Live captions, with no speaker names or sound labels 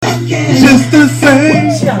just the same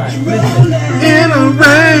in a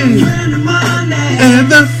rain, and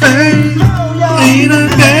the fame ain't a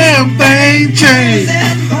damn thing changed.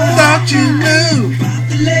 Thought you knew,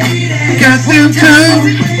 got them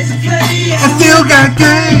too. I still got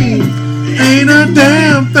game, ain't a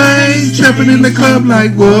damn thing. Stepping in the club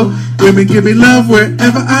like whoa. Women give me love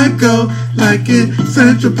wherever I go, like in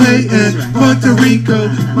Central Pay and Puerto Rico,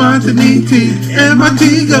 Montaniti and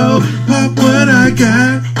Montego. Pop what I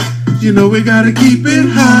got, you know we gotta keep it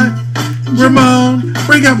hot. Ramon,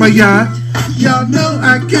 bring out my yacht. Y'all know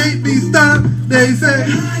I can't be stopped. They say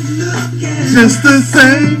just the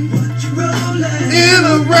same in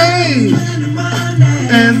a rain,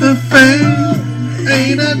 and the fame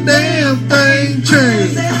ain't a damn thing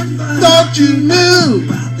changed. Thought you knew,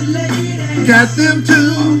 got them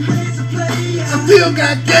too. I still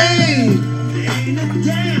got game.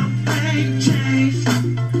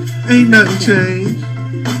 Ain't nothing changed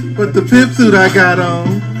but the pimp suit I got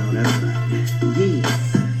on.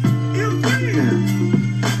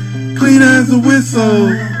 Clean as a whistle.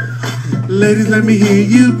 Ladies, let me hear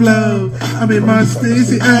you blow. I'm in my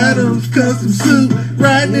Stacey Adams custom suit,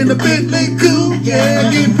 riding in a Bentley coupe. Yeah,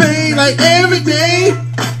 getting paid like every day.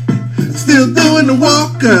 Still doing the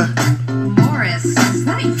walker. Morris, is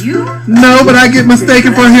that you? No, but I get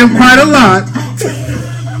mistaken for him quite a lot.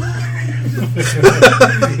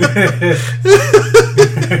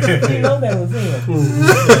 You know that was him.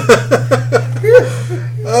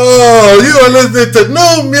 Oh, you are listening to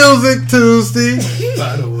New Music Tuesday. I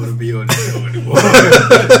don't want to be on the show anymore.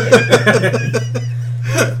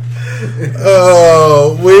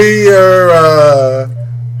 Oh, we are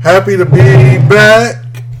happy to be back.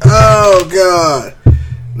 Oh, God.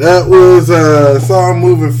 That was a song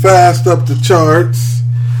moving fast up the charts.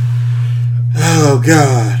 Oh,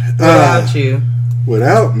 God. Without you.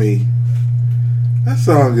 Without me? That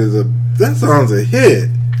song's a hit.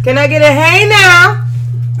 Can I get a hey now?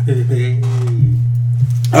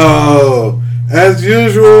 Oh, as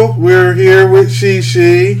usual, we're here with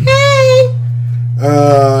Shishi. Hey.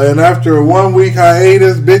 And after a 1 week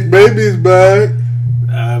hiatus, Big Baby's back.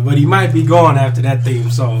 But he might be gone after that theme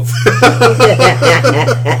song.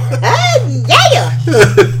 Yeah.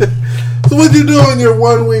 So what'd you do on your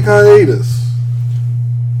 1 week hiatus?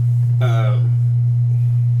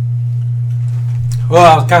 Well,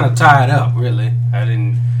 I was kind of tied up, really. I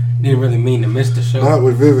didn't really mean to miss the show. Not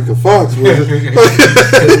with Vivica Fox, was it?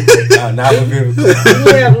 Not with Vivica.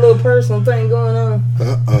 You have a little personal thing going on.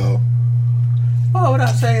 Uh-oh. Why would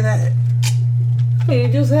I say that? Hey,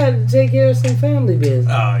 you just had to take care of some family business.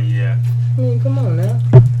 Oh, yeah. I mean, come on now.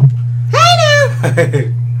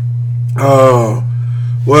 Hey now. Oh,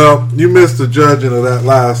 well, you missed the judging of that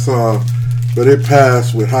last song, but it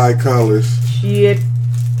passed with high colors. Shit.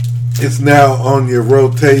 It's now on your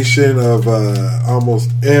rotation of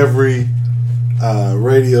almost every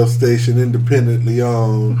radio station independently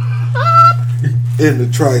owned in the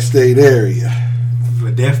tri-state area. For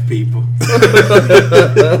deaf people.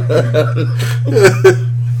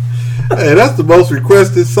 Hey, that's the most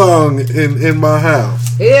requested song in my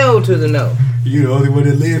house. Hell to the no. You the only one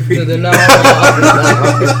that live here. To the no.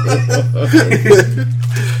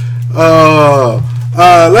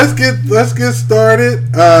 Let's get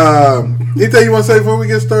started. Anything you want to say before we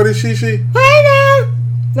get started, Shishi? Hey now.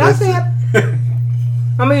 That's it.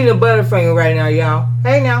 I'm eating a Butterfinger right now, y'all.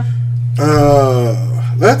 Hey now.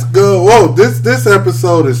 Let's go. Whoa, this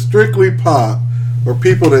episode is strictly pop, or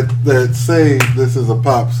people that say this is a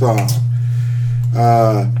pop song.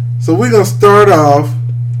 So we're gonna start off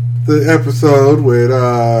the episode with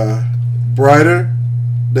 "Brighter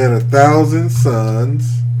Than 1,000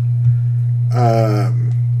 Suns."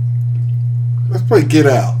 Let's play "Get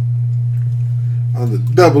Out" on the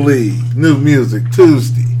Double E New Music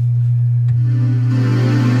Tuesday.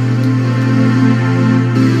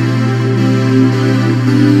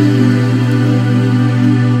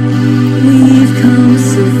 We've come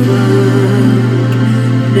so far,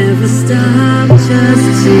 never stop just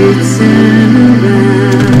to turn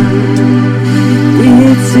around.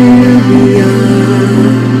 We're too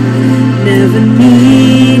beyond, never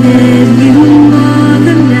needed you more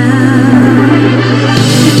than now.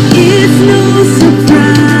 It's no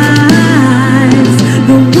surprise,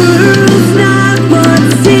 the world's not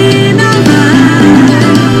what's in our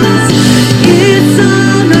eyes. It's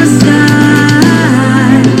on our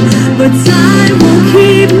side, but time won't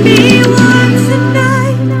keep me warm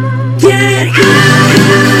tonight. Get out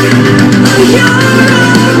of your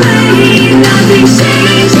own way, nothing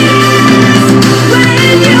changes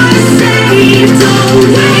when you're safe. Don't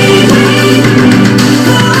wait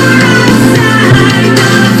for a sign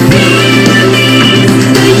of feelings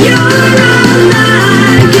that you're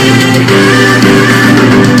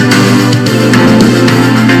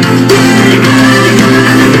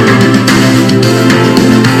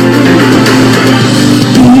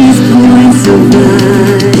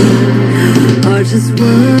just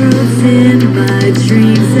worlds in my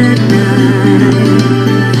dreams at night.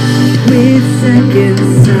 With second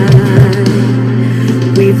sight,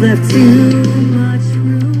 we've left too much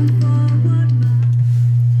room for one.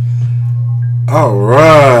 All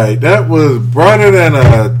right, that was Brighter Than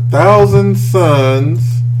 1,000 Suns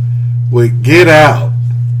with Get Out.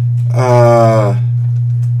 I'm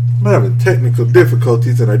having technical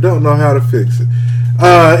difficulties and I don't know how to fix it.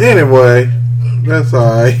 Anyway, that's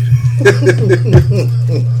alright.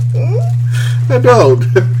 I don't.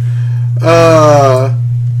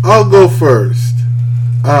 I'll go first.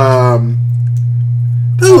 That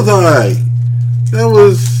was alright. That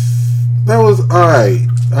was alright.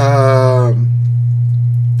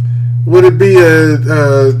 Would it be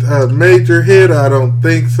a major hit? I don't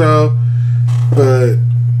think so. But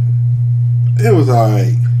it was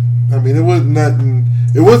alright. I mean, it wasn't nothing.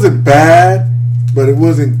 It wasn't bad, but it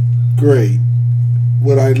wasn't great.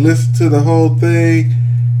 Would I listen to the whole thing?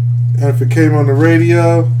 And if it came on the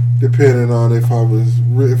radio, depending on if I was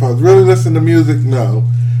really listening to music, no.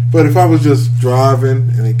 But if I was just driving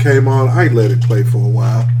and it came on, I'd let it play for a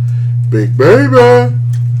while. Big Baby. I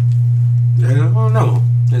don't know.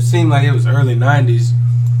 It seemed like it was early 90s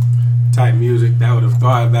type music that would have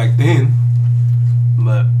thrived back then.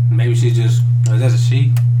 But maybe she just... that's a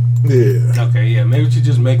she? Yeah. Okay, yeah. Maybe she's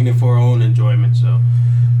just making it for her own enjoyment, so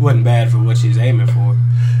it wasn't bad for what she's aiming for.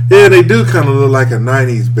 Yeah, they do kind of look like a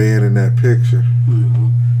 90s band in that picture. Mm-hmm.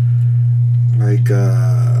 Like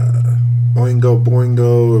Oingo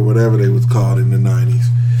Boingo or whatever they was called in the 90s.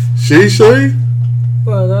 She?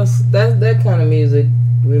 Well, that kind of music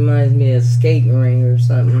reminds me of Skating Ring or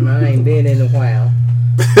something. I ain't been in a while.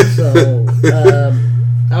 So,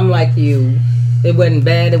 I'm like you. It wasn't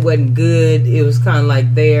bad. It wasn't good. It was kind of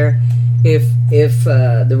like there. If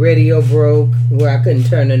the radio broke where I couldn't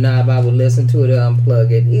turn the knob, I would listen to it or unplug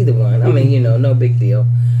it. Either one. I mean, no big deal.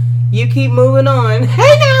 You keep moving on.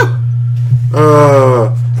 Hey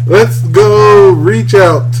now. Let's go. Reach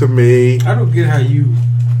Out to Me. I don't get how you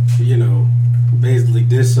basically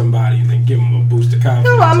diss somebody and then give them a boost of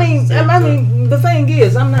confidence. No, I mean, the thing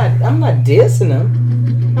is, I'm not dissing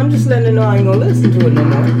them. I'm just letting them know I ain't gonna listen to it no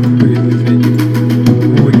more.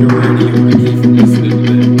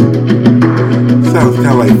 Sounds kind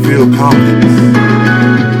of like Phil Collins.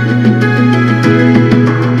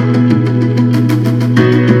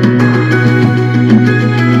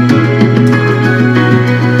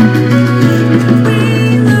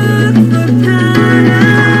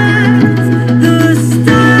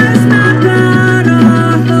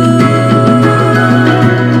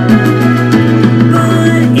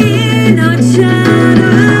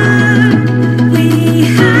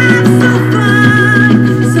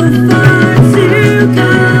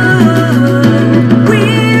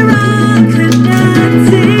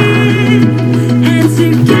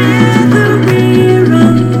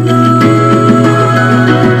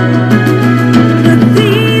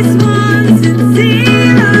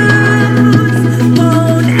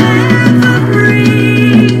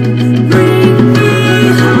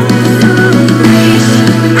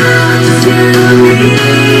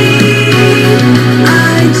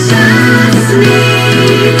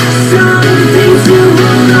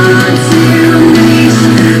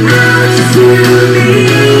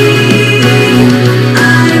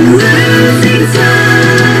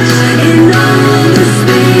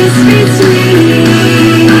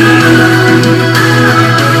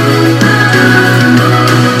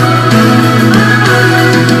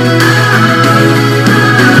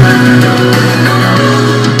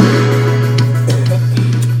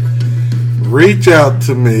 Reach Out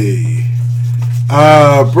to Me.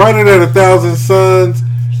 Brighter Than 1,000 Suns.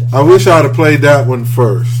 I wish I'd have played that one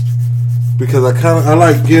first because I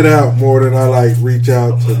like Get Out more than I like Reach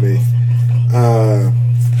Out to Me. Yeah.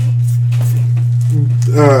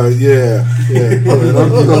 I'm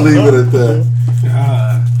just gonna leave it at that.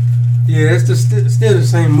 Yeah, it's still the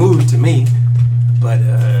same mood to me, but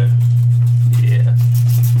yeah.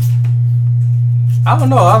 I don't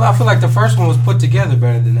know. I feel like the first one was put together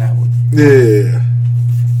better than that one. Yeah.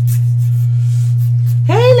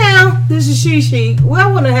 Hey now, this is She. Well,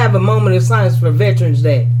 I want to have a moment of silence for Veterans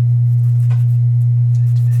Day.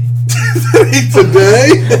 Today?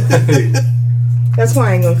 That's why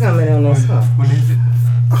I ain't gonna comment on that song. When is it?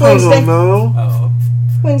 I Wednesday. don't know. Oh,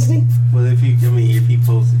 Wednesday. well, if he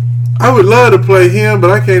posts it. I would love to play him, but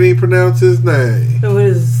I can't even pronounce his name. It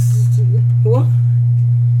was what?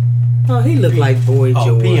 Oh, he looked like Boy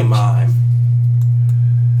George. PMI.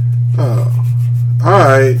 Oh, all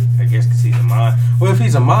right. I guess because he's a mime. Well, if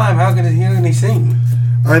he's a mime, how can he sing?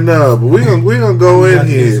 I know, but we gonna go in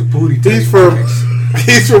here. He's from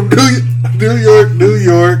New York, New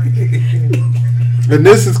York. And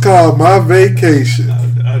this is called My Vacation.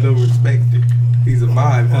 I don't respect it. He's a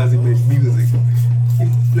mime. How's he make music?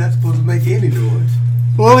 He's not supposed to make any noise.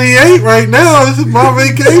 Well, he ain't right now. This is my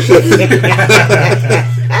vacation.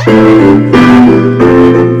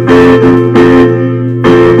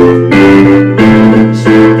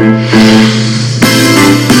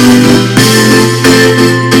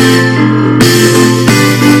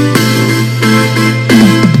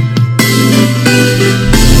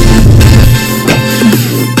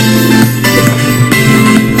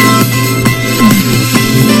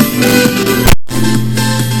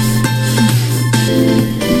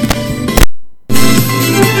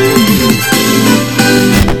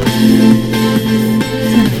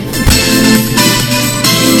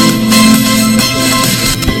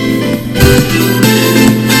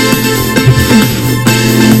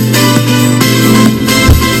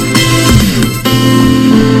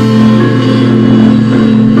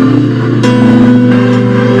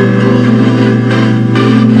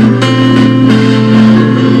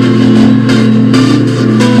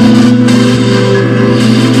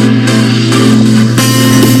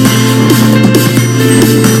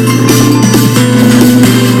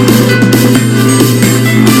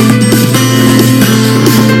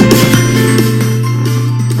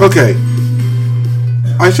 Okay,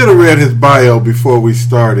 I should have read his bio before we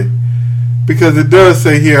started, because it does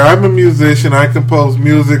say here, I'm a musician, I compose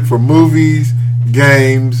music for movies,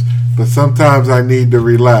 games, but sometimes I need to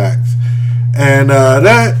relax. And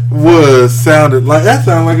that sounded like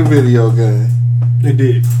a video game. It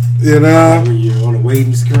did. You know? When you're on a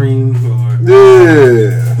waiting screen or...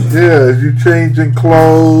 Yeah, you changing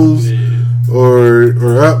clothes or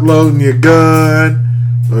uploading your gun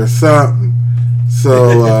or something.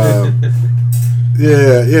 So,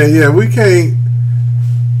 yeah, we can't,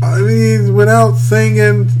 I mean, without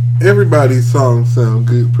singing, everybody's songs sound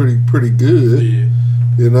good, pretty good,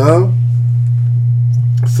 you know?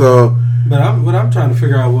 So. But what I'm trying to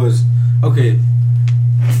figure out was, okay,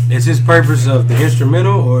 is his purpose of the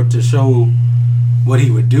instrumental or to show what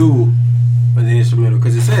he would do with the instrumental?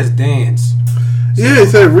 Because it says dance. So, yeah, it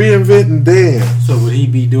said reinventing dance. So would he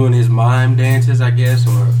be doing his mime dances, I guess,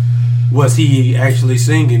 or was he actually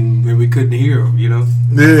singing when we couldn't hear him, you know?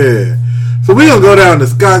 Yeah. So we're going to go down to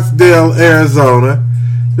Scottsdale, Arizona.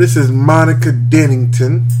 This is Monica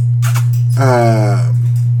Dennington.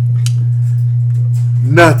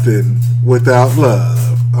 Nothing Without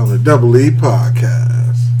Love on the Double E Podcast.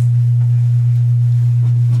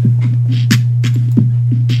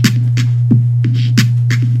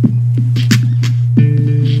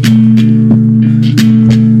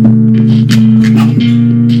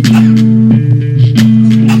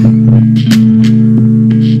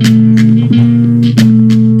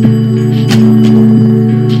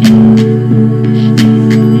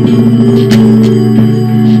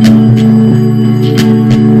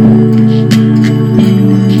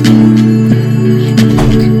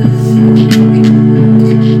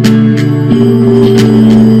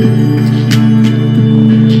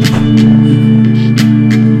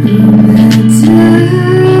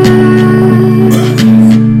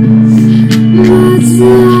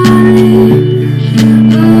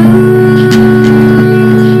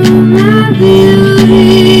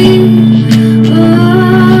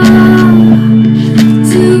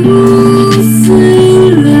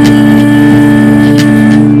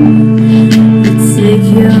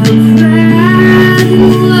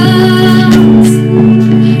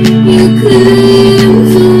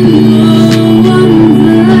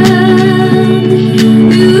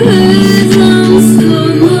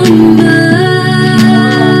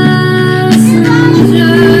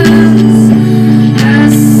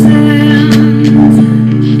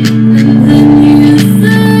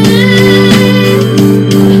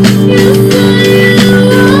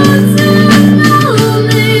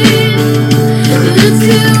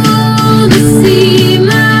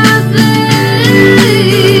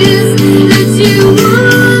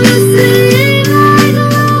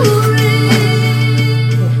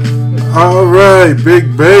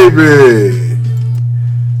 Big Baby.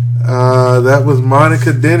 That was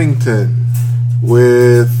Monica Dennington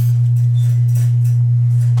with,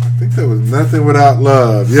 I think that was Nothing Without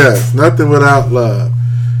Love. Yes, Nothing Without Love.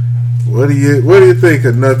 What do you think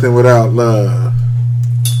of Nothing Without Love?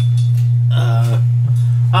 I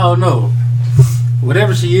don't know.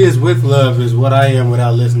 Whatever she is with love is what I am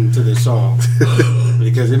without listening to this song.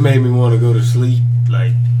 Because it made me want to go to sleep.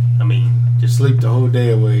 Just sleep the whole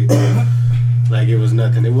day away. Like it was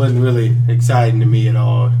nothing. It wasn't really exciting to me at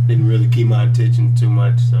all. Didn't really keep my attention too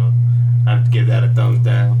much. So I have to give that a thumbs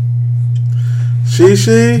down. She?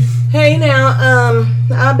 Hey now,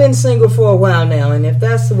 I've been single for a while now, and if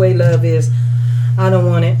that's the way love is, I don't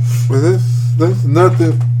want it. Well, that's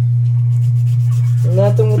nothing.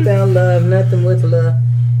 Nothing without love, nothing with love.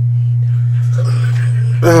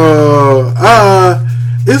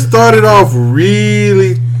 It started off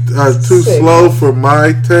really too slow for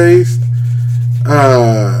my taste.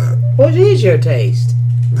 What is your taste?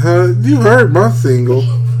 You heard my single.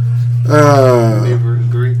 Liver and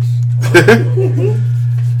grits.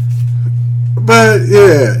 But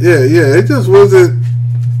yeah. It just wasn't.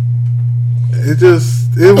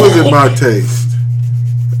 It wasn't my taste.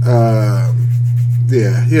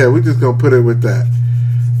 Yeah. We just gonna put it with that.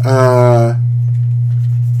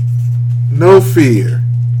 No Fear,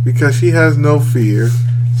 because she has no fear.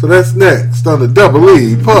 So that's next on the Double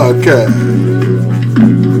E podcast.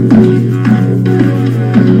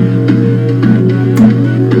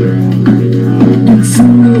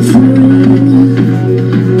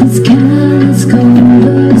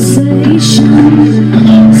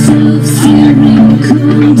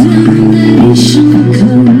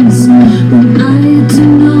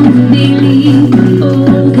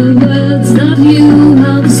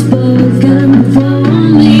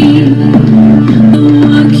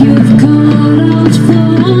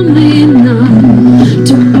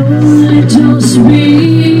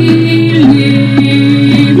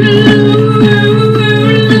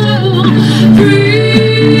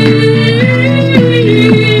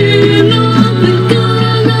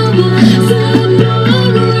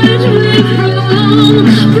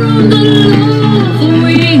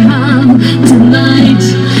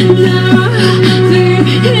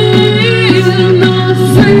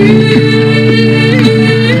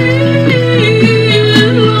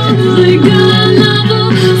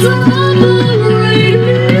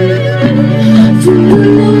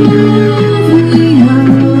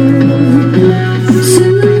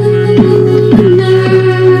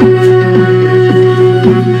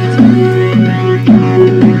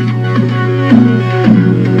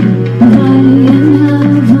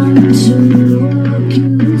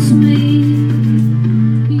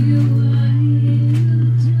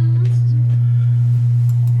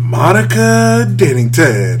 Monica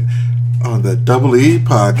Dennington on the Double E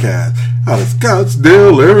podcast out of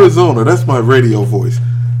Scottsdale, Arizona. That's my radio voice.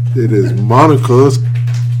 It is Monica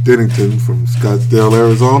Dennington from Scottsdale,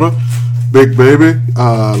 Arizona. Big baby,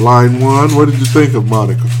 line one. What did you think of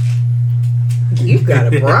Monica? You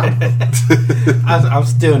got a problem. I'm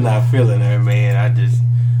still not feeling her, man. I just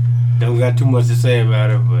don't got too much to say about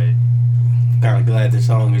her, but kind of glad the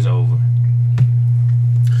song is over.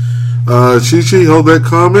 Chi, hold that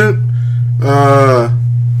comment. I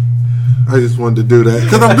just wanted to do that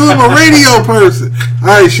because I'm doing my radio person. All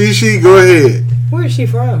right, Chi, go ahead. Where is she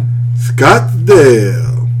from?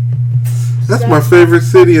 Scottsdale. That's my favorite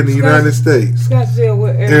city in the United States. Scottsdale,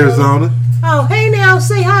 where, Arizona. Oh, hey now,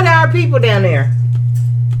 say hi to our people down there.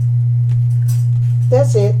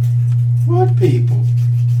 That's it. What people?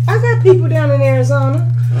 I got people down in Arizona.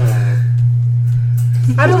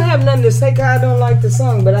 I don't have nothing to say 'cause I don't like the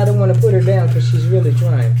song, but I don't want to put her down because she's really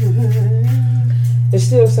trying. It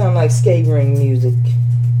still sounds like skate ring music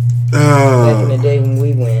back in the day when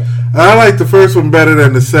we went. I like the first one better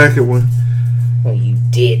than the second one. Well, you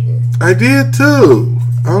didn't. I did too.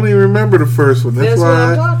 I don't even remember the first one. That's what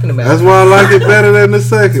I'm talking about. That's why I like it better than the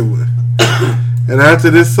second one. And after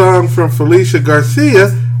this song from Felicia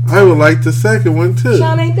Garcia, I would like the second one too.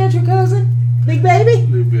 Sean, ain't that your cousin? Big baby?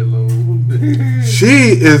 Leave me alone.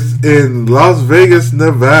 She is in Las Vegas,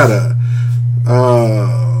 Nevada.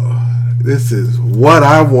 This is What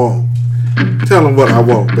I Want. Tell them what I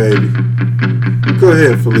want, baby. Go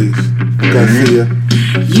ahead, Felicia Garcia.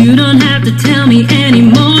 You don't have to tell me any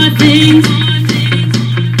more things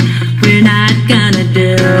we're not gonna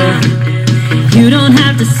do. You don't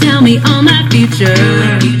have to sell me on my future.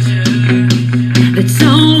 That's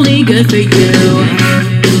only good for you.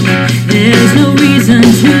 There's no reason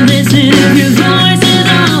to listen if your voice is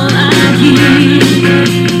all I hear.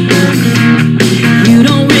 You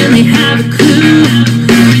don't really have a clue.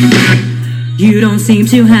 You don't seem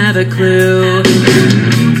to have a clue.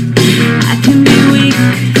 I can be weak.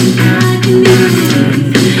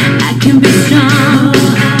 I can be strong.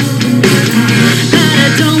 But I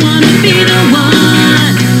don't want to be the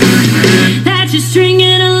one that you're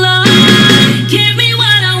stringing along. Give me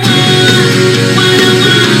what I want. What I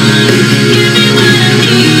want. Give me what I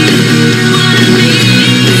need. What I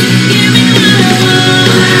need. Give me what I want.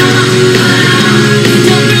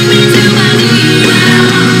 Don't bring me to my knees. What I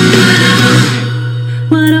want.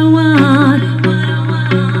 What I want.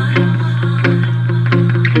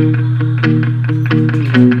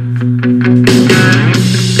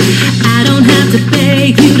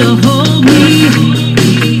 to hold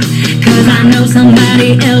me, 'cause I know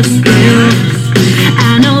somebody else will.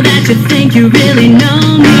 I know that you think you really know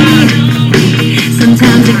me.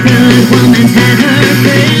 Sometimes a good woman's had her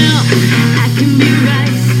fill. I can be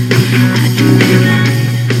right, I can be right,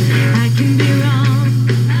 I can be wrong,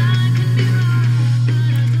 I can be wrong.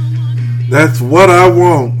 That's What I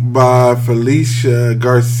Want by Felicia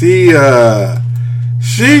Garcia.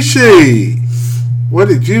 Shishi, what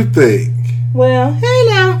did you think? Well, hey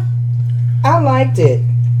now. I liked it.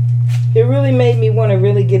 It really made me want to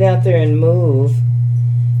really get out there and move.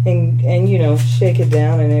 And you know, shake it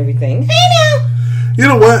down and everything. Hey now. You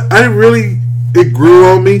know what? It grew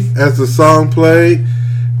on me as the song played.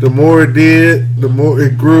 The more it did, the more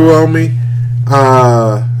it grew on me.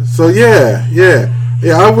 So yeah,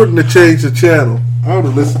 I wouldn't have changed the channel. I would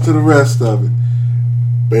have listened to the rest of it.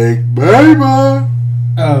 Big baby.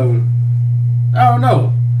 I don't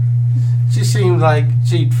know. She seemed like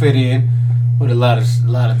she'd fit in with a lot of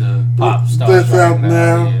the pop stars That's right out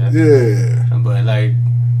now. Yeah. But like,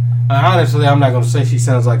 honestly, I'm not gonna say she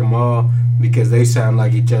sounds like them all because they sound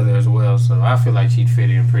like each other as well. So I feel like she'd fit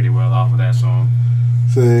in pretty well off of that song.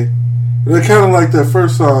 See, they're kind of like that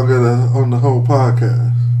first song on the whole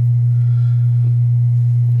podcast.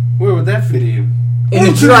 Where would that fit in? In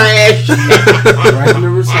the trash. Right in the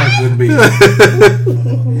recycling bin.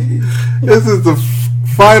 This is the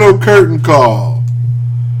final curtain call.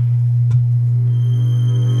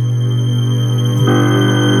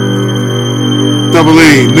 Double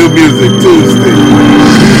E, New Music Tuesday.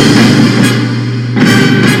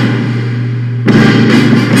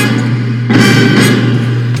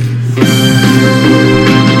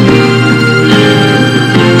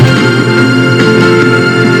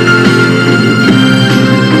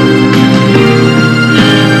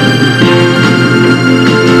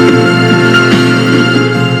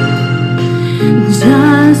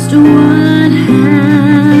 Just what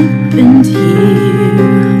happened here?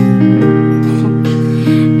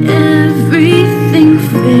 Everything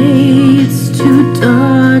fades to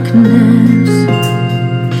darkness.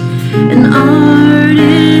 An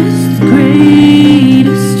artist's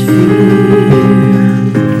greatest fear,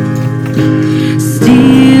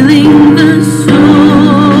 stealing the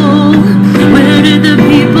soul. Where did the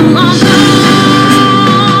people all go?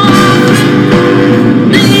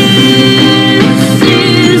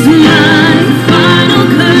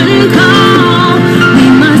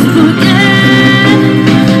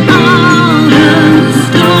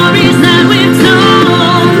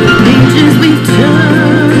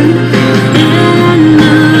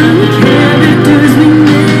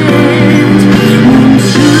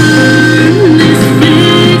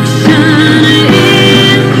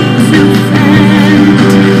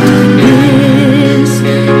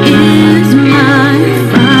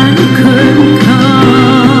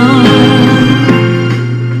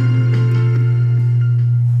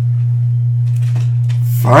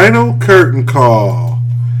 Final curtain call.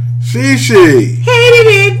 Shishi. Hated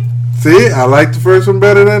it. See, I like the first one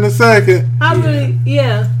better than the second. I really,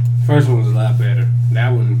 yeah. First one was a lot better.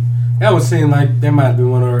 That one seemed like that might have been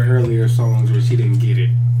one of her earlier songs where she didn't get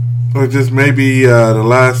it. Or just maybe the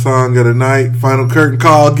last song of the night. Final curtain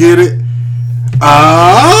call. Get it?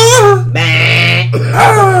 Ah!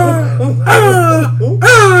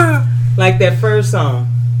 Like that first song.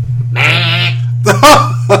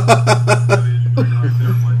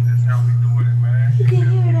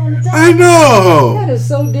 I know. That is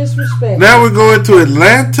so disrespectful. Now we're going to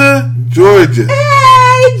Atlanta, Georgia.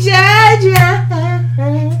 Hey, Georgia.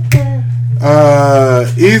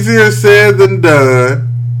 Easier Said Than Done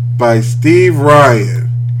by Steve Ryan.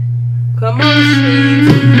 Come on,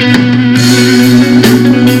 Steve.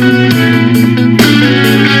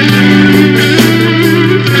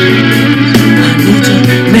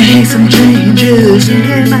 Make some changes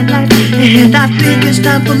in my life, and I think it's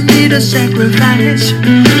time for me to sacrifice.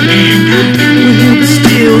 And I will be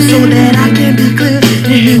still so that I can be clear.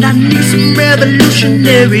 And I need some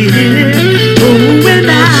revolutionary here. Oh, and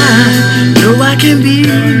I know I can be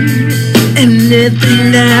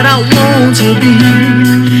anything that I want to be.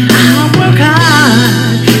 I work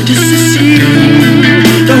hard to succeed.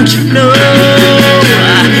 Don't you know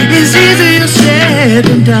it's easier said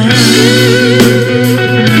than done?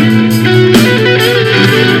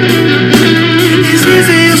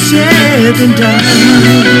 Said and done.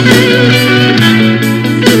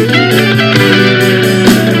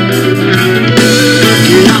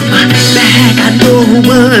 Get off my back, I know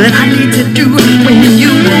what I need to do. When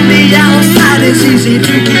you want me outside, it's easy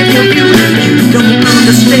to give you view. You don't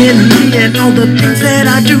understand me and all the things that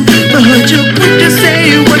I do, but you're quick to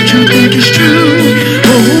say what you think is true.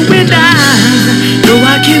 Oh, and I know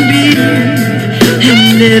I can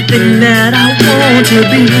to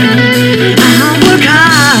be. I work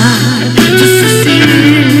hard to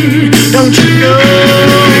succeed. Don't you know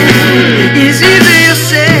it's easier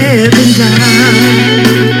said than done.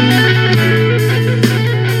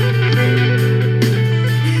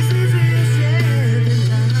 It's easier said than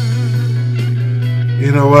done.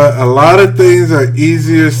 You know what? A lot of things are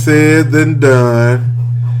easier said than done.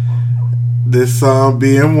 This song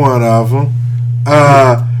being one of them.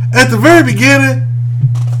 At the very beginning,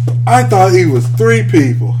 I thought he was three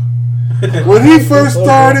people. When he first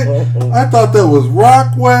started, I thought that was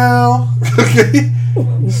Rockwell, okay,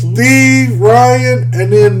 Steve, Ryan,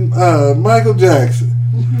 and then Michael Jackson.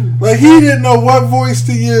 Like, he didn't know what voice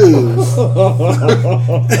to use.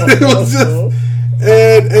 It was just,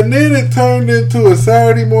 and then it turned into a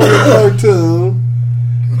Saturday morning cartoon.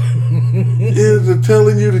 It was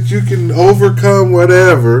telling you that you can overcome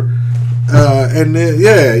whatever. And then,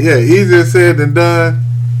 yeah, easier said than done.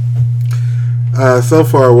 So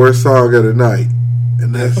far, worst song of the night,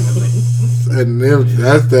 and that's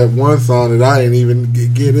that one song that I ain't even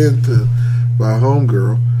get into by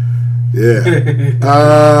Homegirl.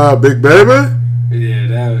 Yeah, Big Baby.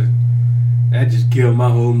 Yeah, that just killed my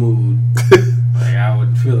whole mood. Like, I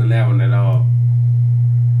wasn't feeling that one at all.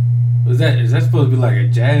 Is that supposed to be like a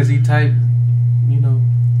jazzy type? You know,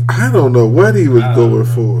 I don't know what he was going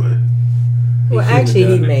for. Well,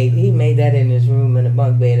 actually, he made that in his room in a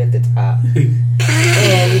bunk bed at the top.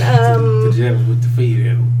 And pajamas with the feet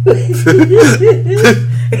in them.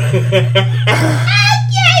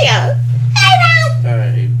 Yeah. All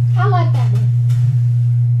right. I like that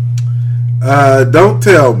one. Don't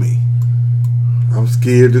tell me. I'm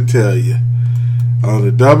scared to tell you. On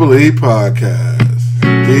the Double E podcast,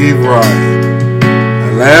 Steve Ryan,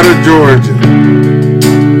 Atlanta, Georgia.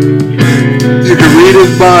 You can read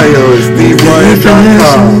his bio at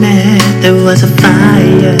SteveRyan.com. There was a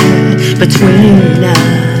fire between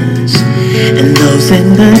us and those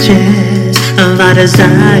in the chest of our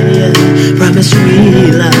desire from a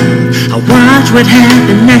sweet love. I watched what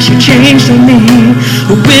happened as you changed for me.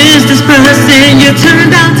 Who is this person you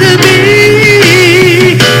turned out to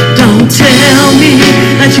be? Don't tell me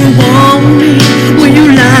that you want me when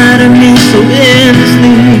you lie to me so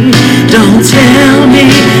endlessly. Don't tell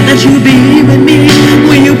me that you be with me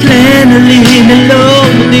when you plan to leave me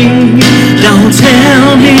lonely. Don't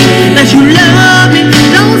tell me that you love me.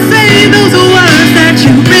 Don't say those words that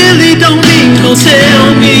you really don't mean. Don't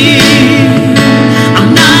tell me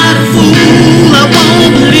I'm not a fool. I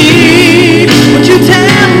won't believe what you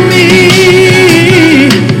tell me.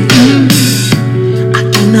 I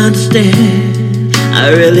don't understand.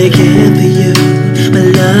 I really care for you. My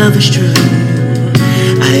love is true.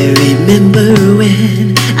 I remember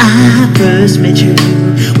when I first met you,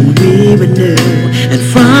 when we were new, and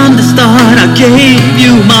from the start I gave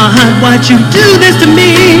you my heart. Why'd you do this to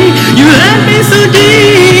me? You hurt me so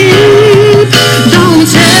deep. Don't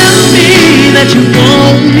tell me that you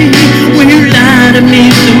want me when you lie to me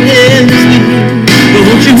so endlessly.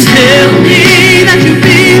 Won't you tell me that you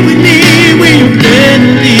be with me when you plan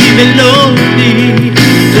to leave me lonely?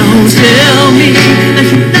 Don't tell me that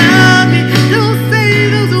you love me. Don't say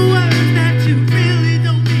those words that you really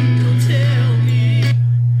don't mean. Don't tell me.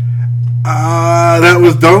 That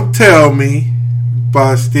was Don't Tell Me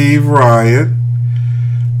by Steve Ryan.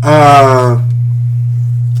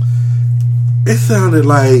 It sounded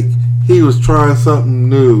like he was trying something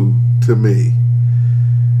new to me.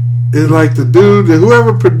 It's like the dude,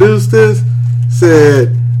 whoever produced this,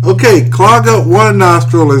 said, okay, clog up one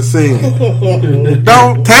nostril and sing it.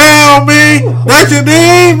 Don't tell me that you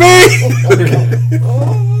need me.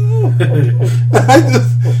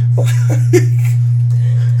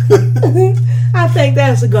 I think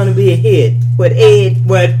that's going to be a hit. What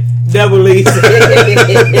Double E said.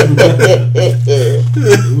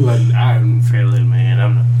 Ooh, I'm feeling, man.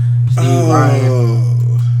 I'm not Steve Ryan.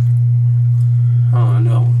 Oh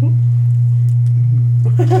no.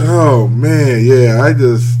 Oh man, yeah.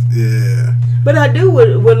 But I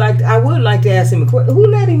would like to ask him who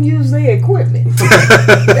let him use their equipment.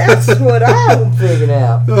 That's what I'm figuring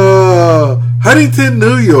out. Huntington,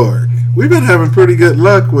 New York. We've been having pretty good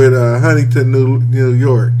luck with Huntington, New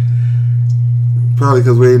York. Probably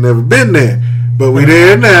because we ain't never been there. But we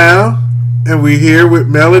there now, and we here with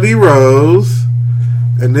Melody Rose,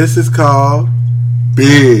 and this is called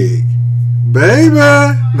Big. Baby.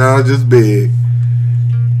 No, just Big.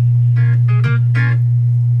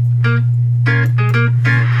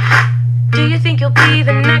 Do you think you'll be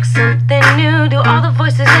the next something new? Do all the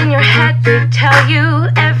voices in your head, they tell you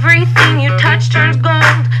everything you touch turns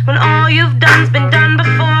gold when all you've done's been done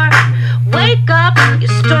before? Wake up, your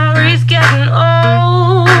story's getting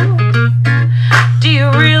old. Do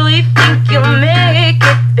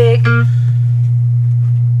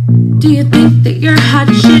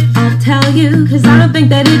 'cause I don't think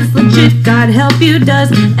that it's legit. God help you, does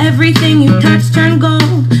everything you touch turn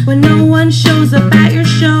gold when no one shows up at your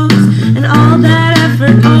shows? And all that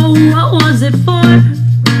effort, oh, what was it for?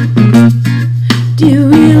 Do you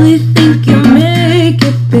really think you'll make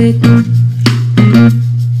it big?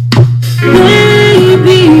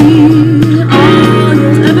 Maybe all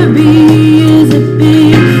you'll ever be is a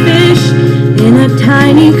big fish in a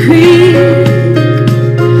tiny creek.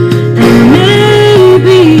 And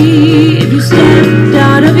maybe if you stepped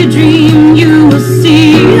out of your dream, you will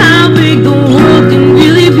see how big the world can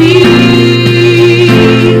really be.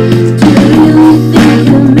 Do you really think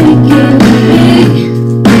you'll make it big?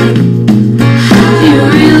 Do you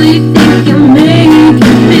really think you'll make it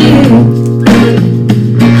big?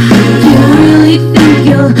 Do you really think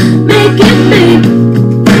you'll make it big?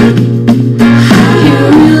 Do you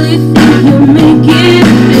really think you'll make it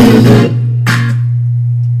big?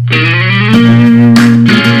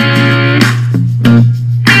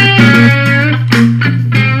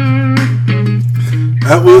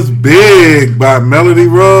 That was Big by Melody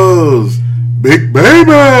Rose. Big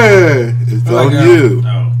Baby. It's I like on how- you.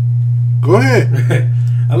 Oh. Go ahead.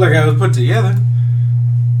 I like how it was put together.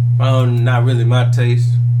 Not really my taste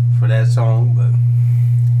for that song,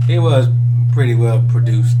 but it was pretty well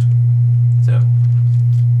produced. So,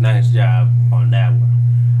 nice job on that one.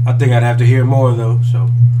 I think I'd have to hear more though. So,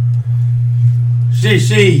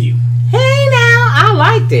 she. Hey now, I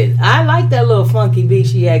liked it. I liked that little funky beat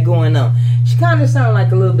she had going on. She kind of sounded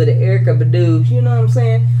like a little bit of Erykah Badu. You know what I'm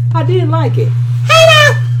saying? I did like it. Hey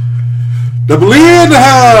now. Double E in the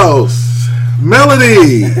house.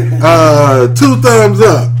 Melody. 2 thumbs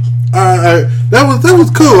up. That was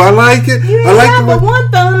cool. I like it. You I didn't like have the but way-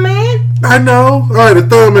 one thumb, man. I know. All right, a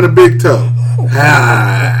thumb and a big toe.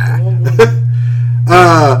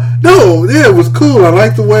 No, yeah, it was cool. I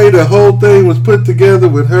like the way the whole thing was put together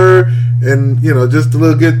with her and, just a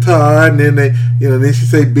little guitar, and then they, then she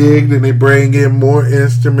say big, then they bring in more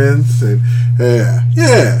instruments, and yeah,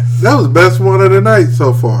 that was the best one of the night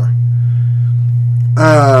so far.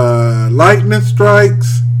 Lightning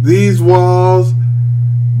Strikes, These Walls,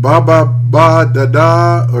 Ba Ba Ba Da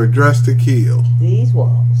Da, or Dress to Kill. These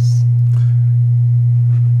walls.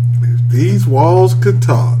 If these walls could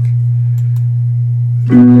talk.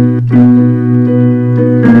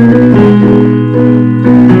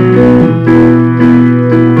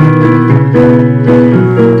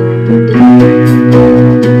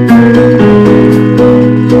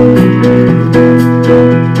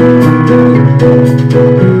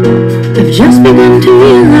 I've just begun to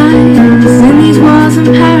realize in these walls I'm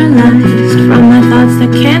paralyzed from my thoughts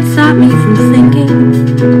that can't stop me from thinking.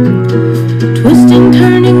 Twisting,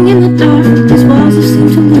 turning in the dark, these walls have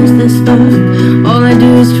seemed to lose their spark. All I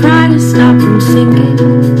do is try to stop from sinking,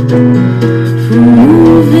 from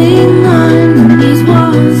moving on. These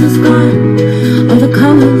walls is gone, all the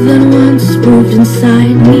color that once moved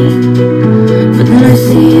inside me. But then I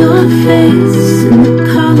see your face and the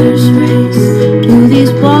colors race to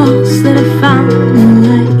these walls that I found in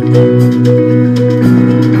light.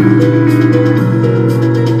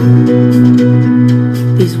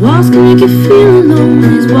 These walls can make you feel alone.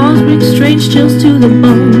 These walls bring strange chills to the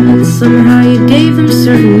bone, but somehow you gave them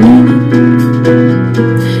certain meaning.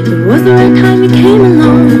 It was the right time you came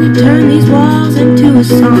along. You turned these walls into a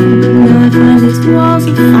song. Now I find these walls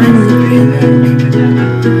are finally breathing.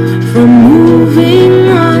 From moving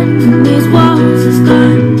on, these walls is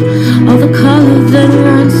gone. All the color that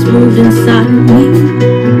once moved inside me.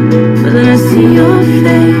 But then I see your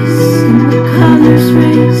face and the colors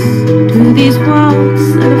race to these walls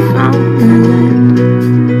that I found in light.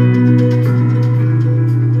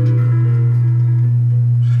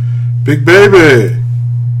 Big Baby.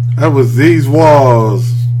 That was These Walls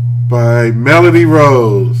by Melody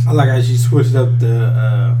Rose. I like how she switched up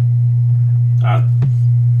the. I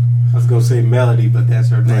was gonna say melody, but that's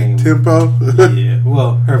her name. Like tempo. Yeah,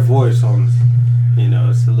 well, her voice on,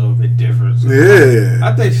 it's a little bit different. So Yeah.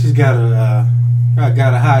 I think she's got a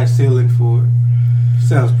high ceiling for it.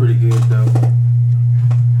 Sounds pretty good though.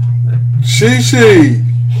 She.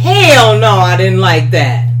 Hell no, I didn't like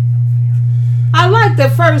that. I liked the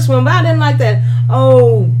first one, but I didn't like that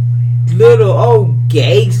little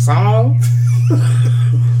gay song.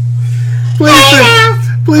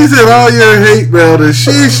 Please send all your hate mail to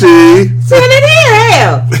Shishi Send it in,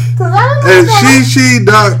 hell. 'Cause I at don't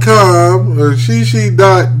shishi.com or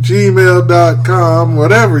shishi.gmail.com,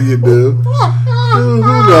 whatever you do. Who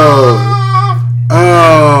knows?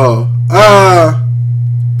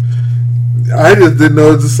 I just didn't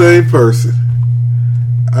know it's the same person.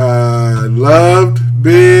 Loved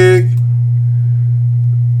Big.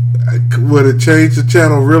 would have changed the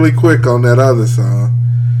channel really quick on that other song.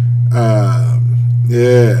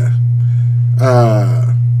 Yeah.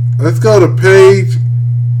 Let's go to Paige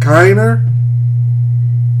Kiner.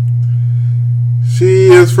 She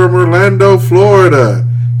is from Orlando, Florida.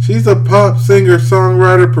 She's a pop singer,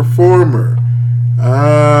 songwriter, performer.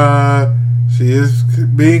 She is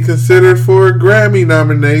being considered for a Grammy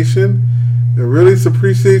nomination and really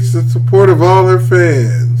appreciates the support of all her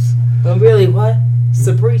fans. Really, what?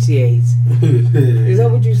 Appreciates. Is that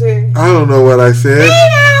what you said? I don't know what I said.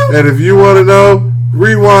 And if you want to know,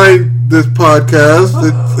 rewind this podcast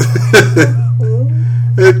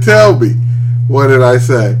and tell me, what did I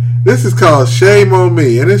say? This is called Shame on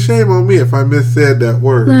Me, and it's shame on me if I missaid that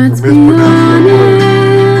word. Let's be honest,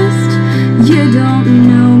 you don't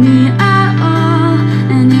know me at all,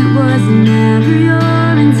 and it was never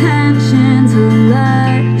your intention to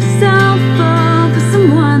let yourself fall for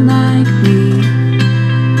someone like me.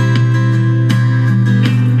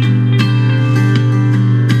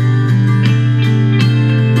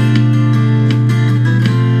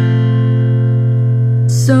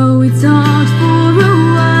 So we talked for a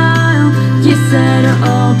while. You said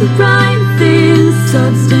all the right things.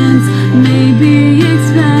 Substance may be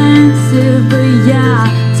expensive, but yeah,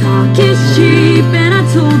 talk is cheap. And I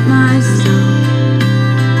told myself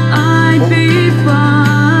I'd be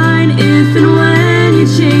fine if and when you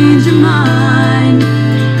change your mind.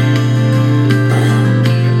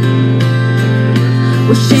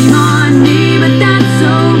 Well, shame on me, but that's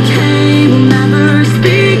okay. We'll never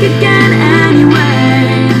speak again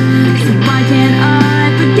anyway. So why can't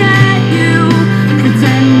I forget you?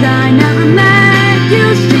 Pretend I never met you.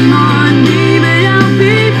 Shame on me, but I'll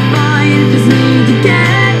be fine. Just need to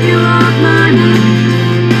get you off my mind.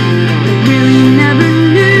 I really never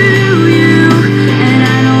knew you, and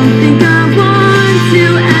I don't think I want to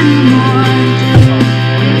anymore.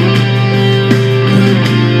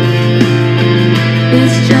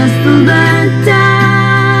 It's just the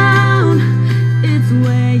letdown. It's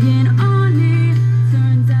weighing on me.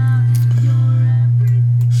 Turns out you're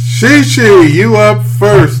everything. Shishi, you up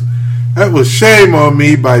first. That was Shame on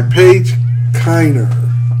Me by Paige Kiner.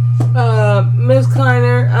 Miss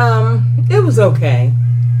Kiner, it was okay.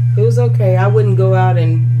 It was okay. I wouldn't go out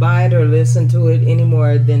and buy it or listen to it any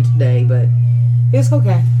more than today, but it's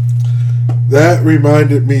okay. That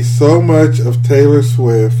reminded me so much of Taylor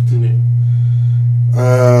Swift. You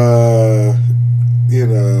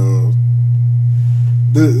know,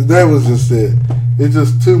 that was just it. It's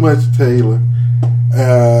just too much Taylor.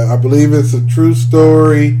 I believe it's a true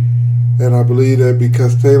story, and I believe that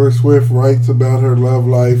because Taylor Swift writes about her love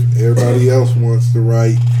life, everybody else wants to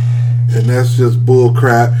write, and that's just bull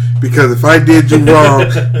crap. Because if I did you wrong,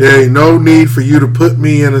 there ain't no need for you to put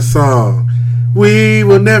me in a song. We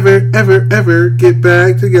will never, ever, ever get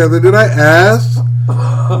back together. Did I ask?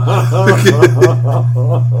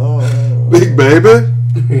 Big baby.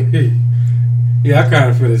 Yeah, I kind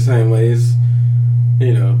of feel the same way. It's,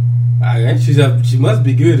 you know, she's up. She must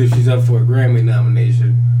be good if she's up for a Grammy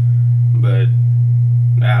nomination. But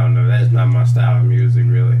I don't know. That's not my style of music,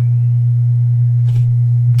 really.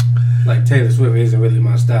 Like Taylor Swift isn't really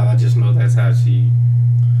my style. I just know that's how she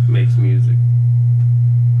makes music.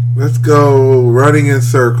 Let's go Running in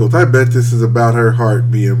Circles. I bet this is about her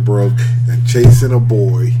heart being broke and chasing a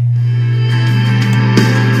boy.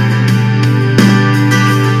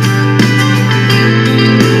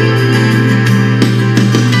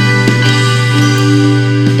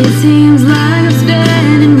 It seems like I'm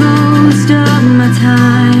spending most of my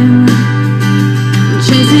time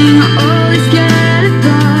chasing all these scattered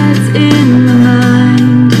thoughts in my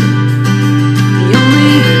mind. The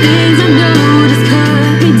only things I know just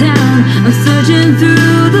cut me down. I'm searching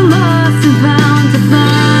through the lost and found to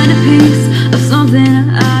find a piece of something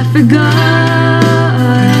I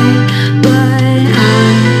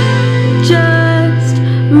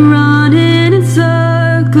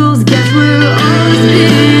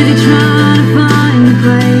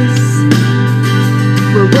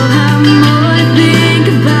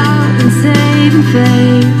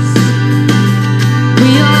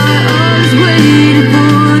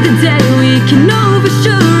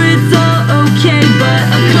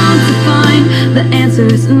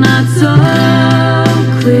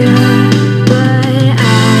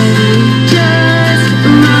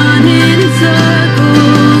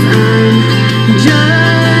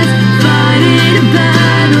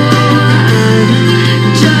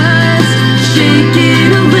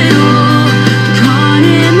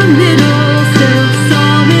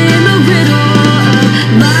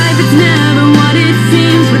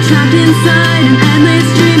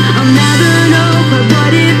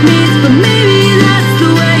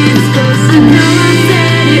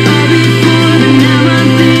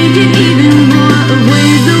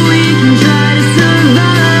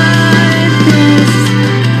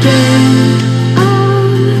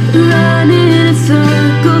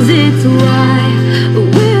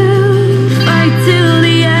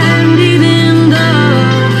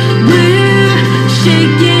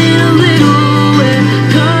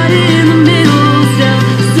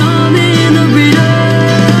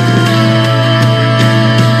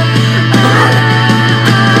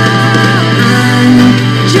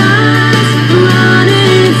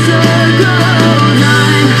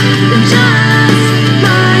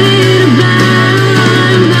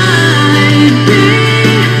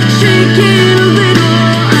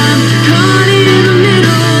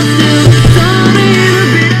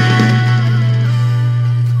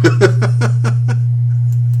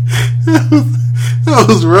I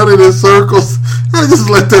was running in circles. I just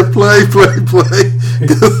let that play.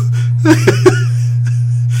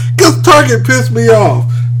 Because Target pissed me off.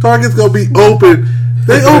 Target's going to be open.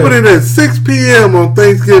 They open it at 6 p.m. on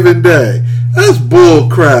Thanksgiving Day. That's bull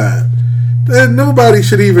crap. And nobody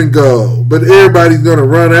should even go. But everybody's going to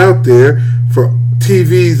run out there for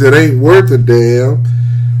TVs that ain't worth a damn.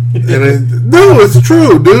 And no, it's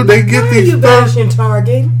true, dude. They get these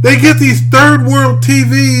Target? They get these third world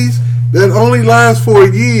TVs that only last for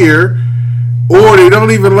a year, or they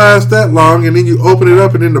don't even last that long. And then you open it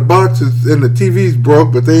up, and then the box is and the TV's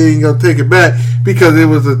broke, but they ain't gonna take it back because it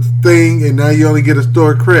was a thing, and now you only get a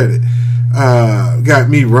store credit. Got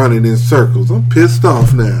me running in circles. I'm pissed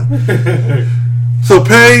off now. So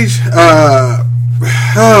Paige,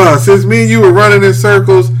 since me and you were running in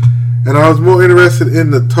circles, and I was more interested in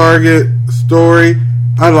the Target story,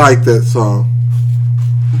 I like that song.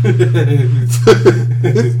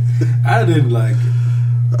 I didn't like it.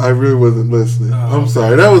 I really wasn't listening. I'm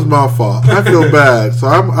sorry. That was my fault. I feel bad, so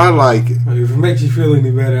I like it. If it makes you feel any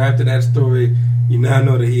better, after that story, you now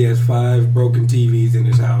know that he has 5 broken TVs in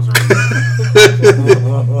his house right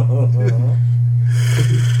now.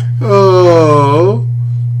 Oh,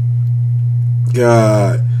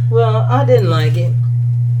 God. Well, I didn't like it.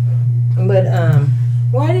 But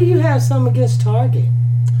why do you have some against Target?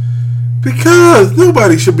 Because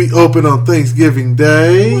nobody should be open on Thanksgiving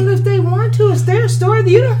Day. Well, if they want to, it's their store.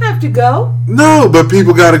 You don't have to go. No, but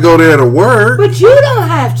people got to go there to work. But you don't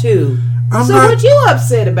have to. What you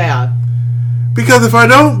upset about? Because if I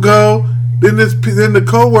don't go, then the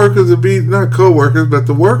co-workers will be, not co-workers, but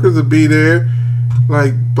the workers will be there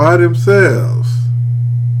like by themselves.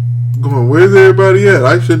 Going, where's everybody at?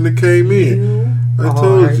 I shouldn't have came in. I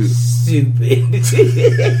told you. Stupid.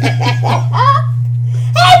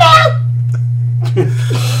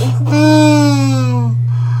 Oh,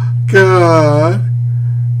 God.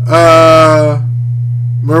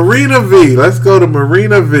 Marina V. Let's go to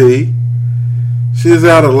Marina V. She's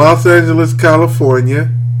out of Los Angeles, California.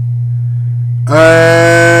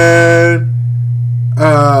 And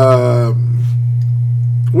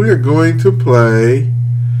we are going to play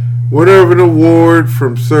winner of an award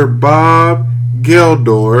from Sir Bob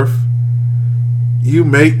Geldof. You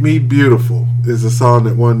Make Me Beautiful is the song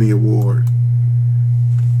that won the award.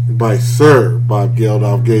 By Sir Bob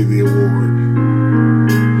Geldof gave the award.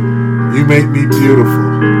 You Make Me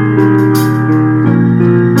Beautiful.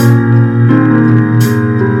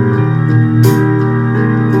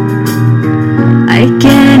 I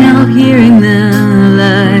can't help hearing the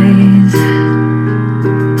lies.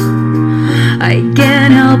 I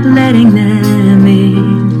can't help letting them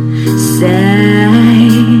inside.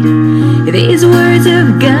 These words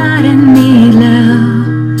have gotten me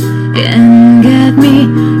low and got me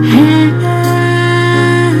high.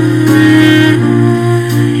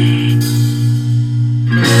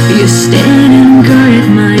 You're standing guard at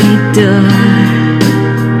my door,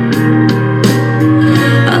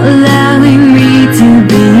 allowing me to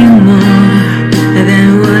be more than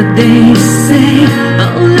what they say,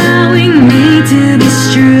 allowing me to be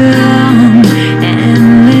strong and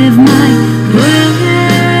live my way.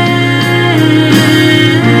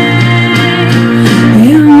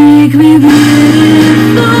 You make me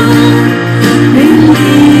beautiful,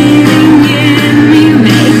 believing in me,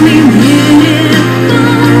 make me beautiful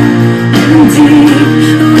and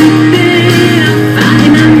deep within. I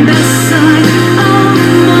find on the side of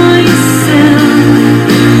myself.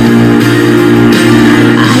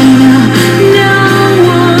 I know no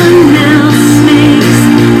one else makes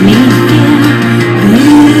me feel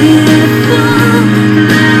beautiful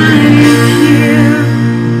like you.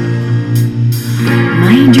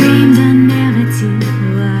 My dreams are never too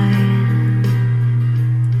wild.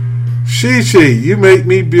 She, you make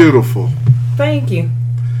me beautiful. Thank you.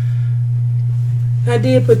 I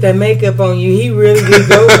did put that makeup on you. He really did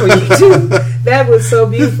go for you too. That was so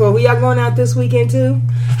beautiful. Y'all going out this weekend too?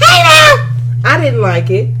 Hey now! I didn't like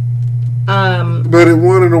it. But it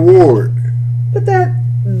won an award. But that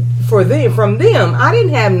from them, I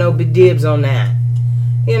didn't have no dibs on that.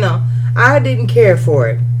 You know, I didn't care for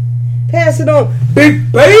it. Pass it on,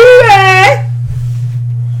 big baby.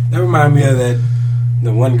 That reminded me of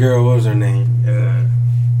the one girl. What was her name?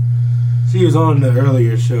 She was on the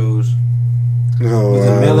earlier shows. No, Was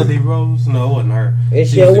it Melody Rose? No, it wasn't her. It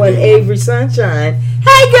She sure was the wasn't girl. Avery Sunshine.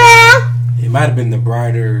 Hey girl. It might have been the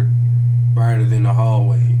brighter than the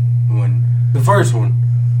hallway one. The first one.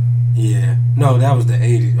 Yeah. No, that was the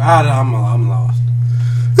 80s. I'm lost.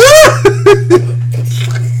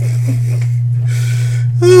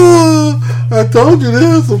 I told you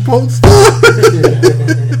this was supposed to.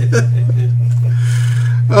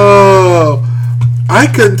 Oh, I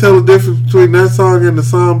couldn't tell the difference between that song and the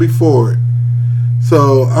song before it.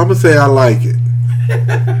 So I'm gonna say I like it.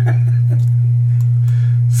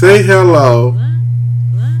 Say hello.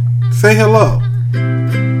 Say hello.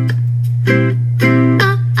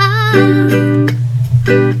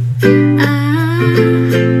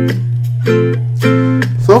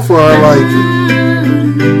 So far, I like it.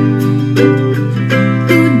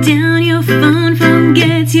 Put down your phone,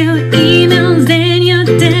 forget your emails and your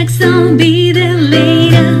texts. I'll be there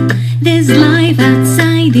later. There's life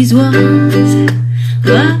outside these walls.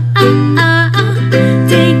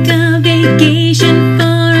 Take a vacation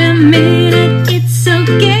for a minute. It's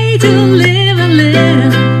okay to live a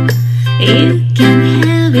little. You can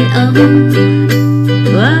have it all.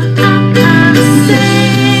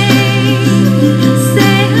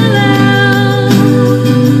 Say hello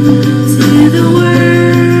to the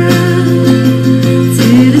world, to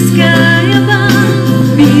the sky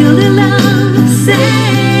above. Feel the love. Say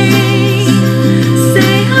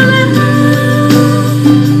hello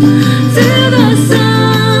to the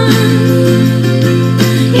sun.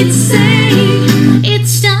 It's saying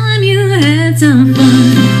it's time you had some fun.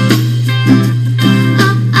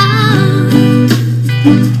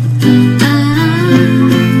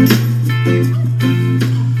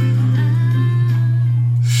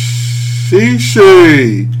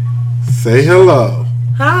 She. Say hello.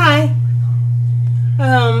 Hi.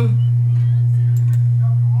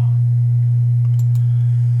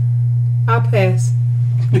 I'll pass.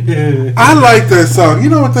 I like that song. You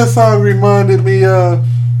know what that song reminded me of?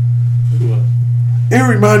 What? It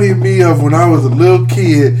reminded me of when I was a little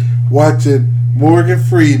kid watching Morgan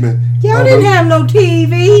Freeman. Y'all on didn't have no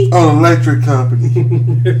TV. on Electric Company.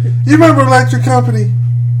 You remember Electric Company?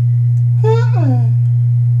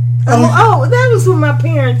 Oh, that was with my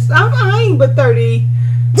parents. I ain't but 30. Hey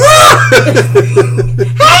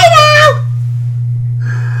now!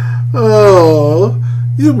 Oh,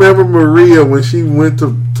 you remember Maria when she went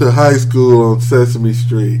to high school on Sesame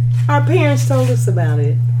Street? Our parents told us about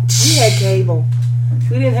it. We had cable.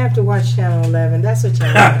 We didn't have to watch Channel 11. That's what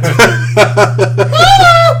y'all watched.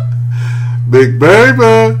 Big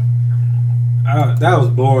Baby. That was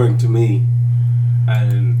boring to me. I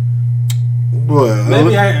didn't. Well,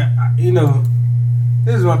 Maybe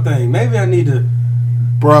this is my thing. Maybe I need to.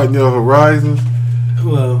 broaden your horizons.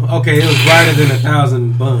 Well, okay, it was brighter than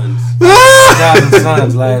 1,000 buns. 1,000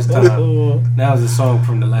 suns last time. That was a song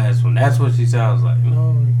from the last one. That's what she sounds like.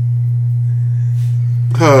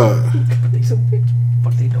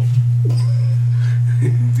 But they don't.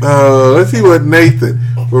 Let's see what Nathan.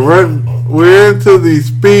 We're into the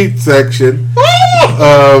speed section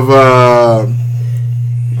of.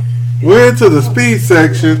 We're into the speed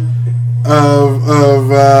section of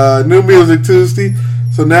New Music Tuesday.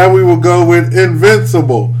 So now we will go with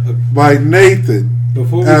Invincible by Nathan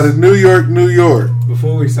out of New York, New York.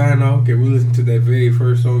 Before we sign off, can we listen to that very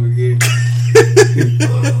first song again?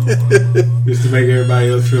 Just to make everybody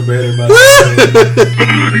else feel better about it.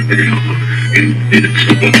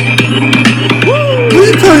 Will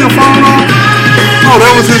you turn your phone off? Oh,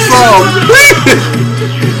 that was his song.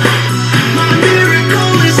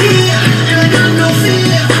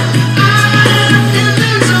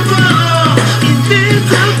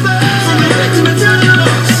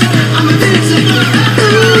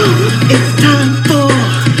 It's time for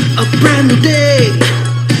a brand new day.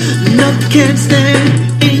 Nothing can stand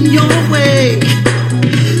in your way.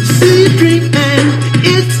 See a dream and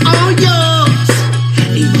it's all yours.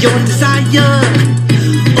 Your desire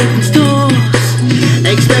opens doors.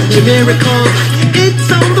 Expect a miracle,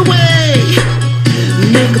 it's on the way.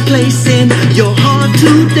 Make a place in your heart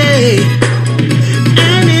today.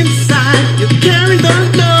 And inside you carry the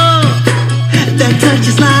love that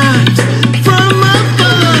touches lives from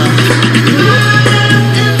above.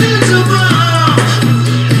 I'm invincible.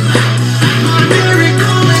 My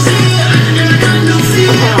miracle is here, and I got no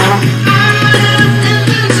fear.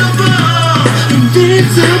 I'm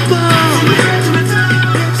invincible.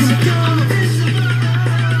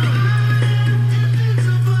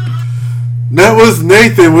 That was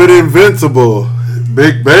Nathan with Invincible.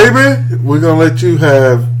 Big Baby, we're going to let you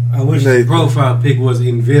have I wish the Nathan. profile pic was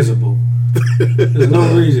invisible. There's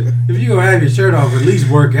no reason. If you're going to have your shirt off, at least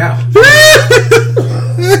work out.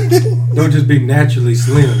 Don't just be naturally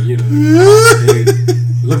slim, you know. Hey,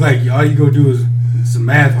 look like all you go do is some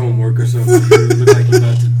math homework or something. You look like you're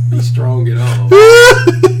about to be strong at all.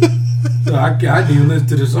 So I didn't even listen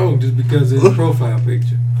to the song just because of his profile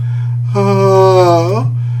picture.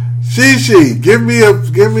 Oh, Shishi, give me.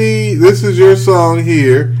 This is your song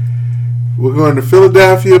here. We're going to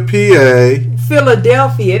Philadelphia, PA.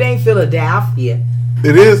 Philadelphia. It ain't Philadelphia.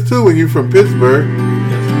 It is too when you're from Pittsburgh.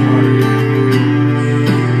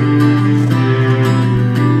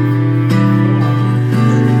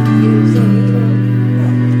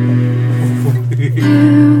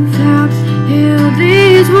 You've helped heal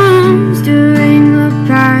these wounds during the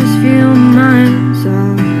past few months.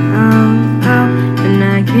 And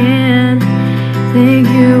I can't thank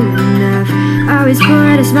you enough. Always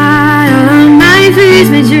put a smile on my face,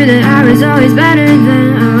 made sure that I was always better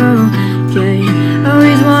than okay.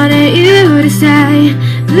 Always wanted you to stay,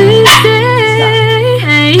 please stay.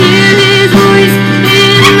 I hear his voice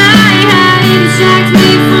in my head, distracts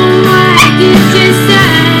me from what I get to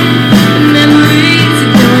say. The memories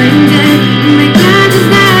are going dead in my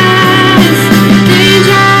consciousness.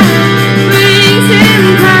 Danger brings him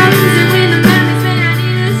close, and when the memories fade, I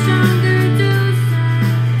need a stronger dose.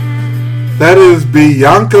 That is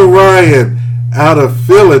Bianca Ryan out of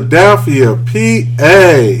Philadelphia,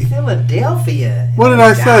 PA. Philadelphia. What did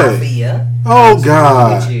I say? Philadelphia. Oh, What's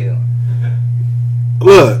God. wrong with you?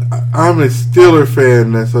 Look, I'm a Steeler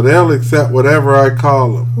fan, now, so they'll accept whatever I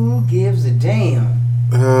call them. Who gives a damn?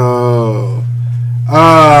 Oh.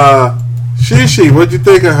 Shishi, what'd you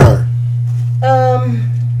think of her?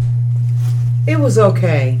 It was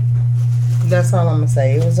okay. That's all I'm gonna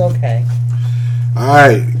say. It was okay.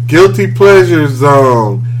 Alright, Guilty Pleasure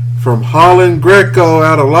Zone from Holland Greco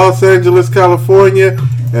out of Los Angeles, California,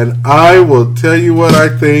 and I will tell you what I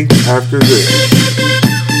think after this.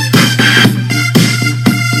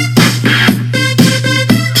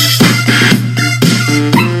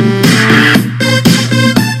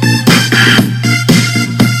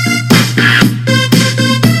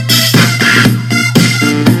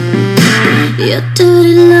 Your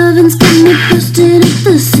dirty lovin's got me busting at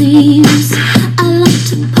the seams. I like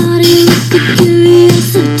to party with the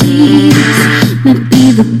curiosities.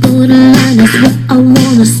 Maybe the borderline is where I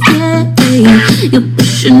wanna stay. You're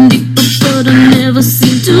pushing deeper, but I never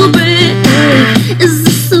seem to break. Is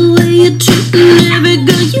this the way you're treating every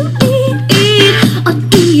girl you meet? Or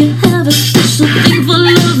do you have a special thing for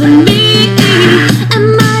loving me?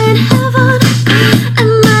 Am I in heaven?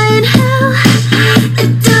 Am I in hell?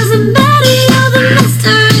 It doesn't matter, you're the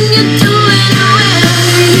master and you're doing it well.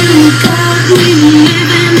 You got me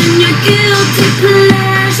living in your guilty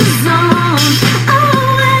pleasure zone.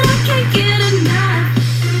 Oh, and I can't get enough.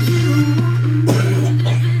 You want me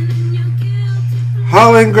living in your guilty.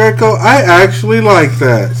 Holland Greco, I actually like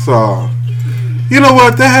that song. You know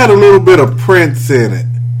what? That had a little bit of Prince in it.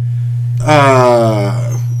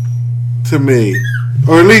 To me.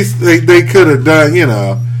 Or at least they could have done,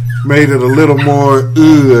 made it a little more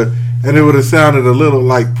and it would have sounded a little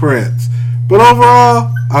like Prince. But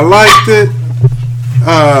overall, I liked it.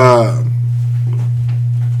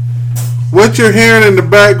 What you're hearing in the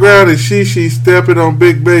background is Shishi stepping on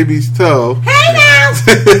Big Baby's toe. Hey now!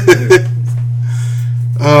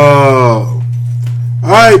 Oh.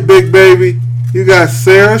 Alright, Big Baby. You got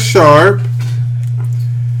Sarah Sharp.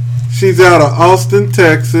 She's out of Austin,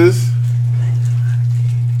 Texas.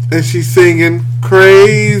 And she's singing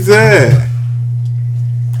Crazy.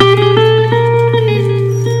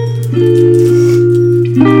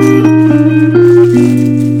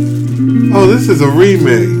 Oh, this is a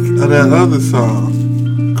remake of that other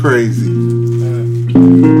song, Crazy.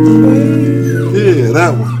 Yeah,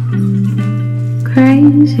 that one.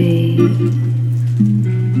 Crazy.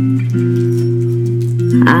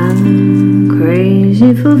 I'm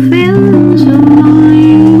crazy for feeling so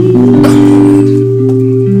lonely.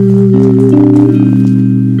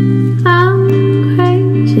 I'm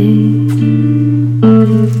crazy.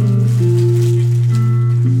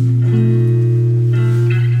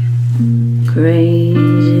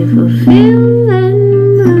 Crazy for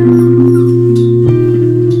feeling blue.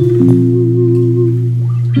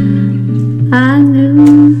 I knew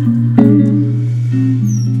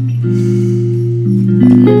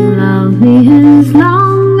you love me as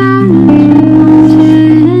long as you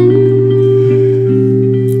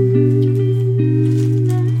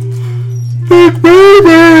Big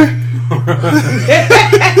Baby.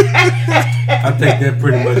 I think that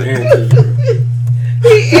pretty much answers it.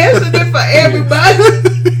 He answered it for everybody.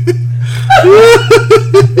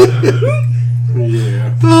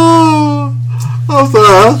 Yeah. Oh, I'm sorry, I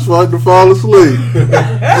was starting to fall asleep.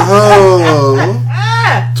 Oh,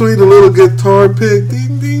 between the little guitar pick,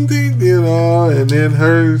 ding, ding, ding, and then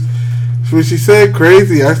hers. When she said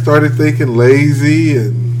Crazy, I started thinking Lazy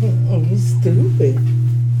and. You stupid.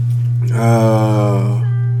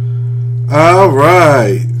 All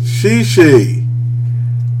right, Shishi.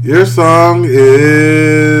 Your song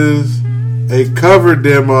is a cover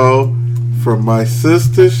demo from my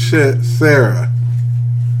sister Sarah.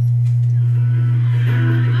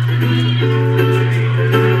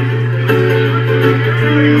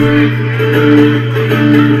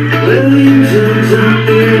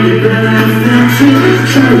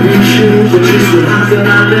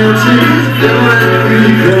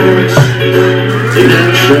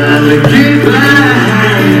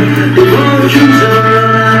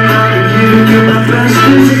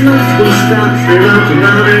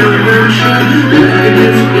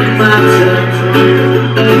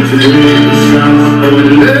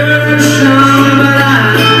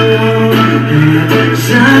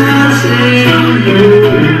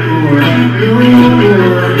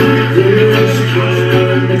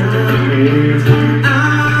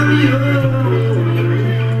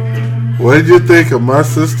 What did you think of my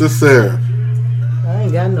sister Sarah? I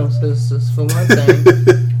ain't got no sisters, for one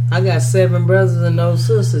thing. I got 7 brothers and no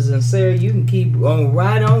sisters. And Sarah, you can keep on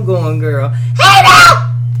right on going, girl. Hey,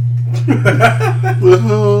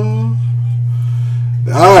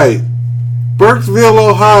 All right. Burkesville,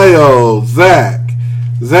 Ohio. Zach,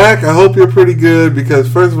 I hope you're pretty good because,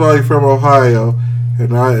 first of all, you're from Ohio.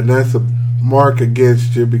 And that's a mark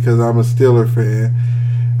against you because I'm a Steeler fan.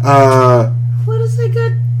 what is it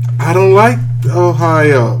good? I don't like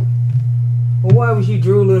Ohio. Well, why was you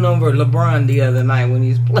drooling over LeBron the other night when he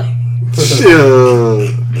was playing? Sure.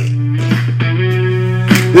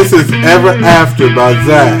 This is Ever After by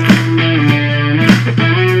Zach.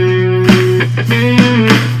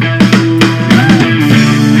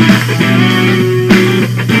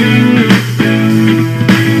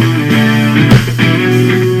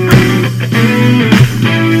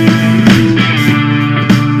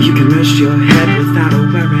 You can rest your head without a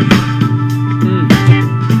worry.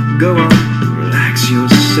 Go on, relax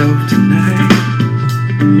yourself tonight.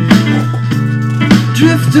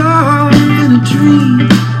 Drift off in a dream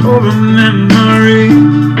or a memory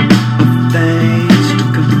of things to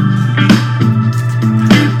come.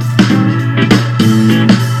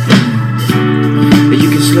 You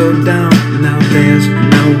can slow down, now there's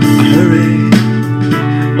no hurry.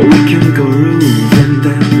 Or we can go grooving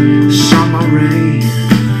down summer rain.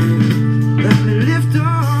 Let me lift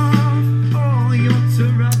off all your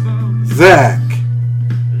troubles. Zach,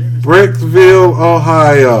 Bricksville,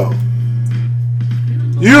 Ohio.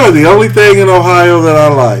 You are the only thing in Ohio that I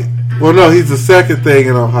like. Well, no, he's the second thing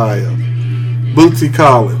in Ohio. Bootsy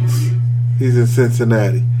Collins. He's in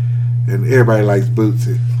Cincinnati. And everybody likes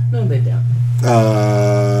Bootsy. No, they don't.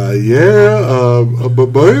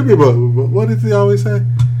 Baby, what does he always say?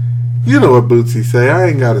 You know what Bootsy say. I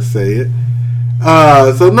ain't got to say it.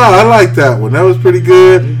 So, no, I like that one. That was pretty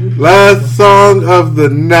good. Last song of the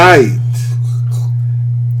night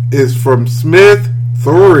is from Smith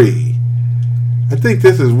 3. I think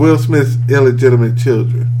this is Will Smith's illegitimate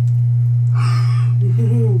children.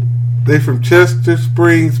 They from Chester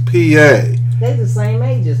Springs, PA. They the same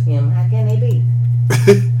age as him. How can they be?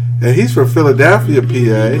 And he's from Philadelphia,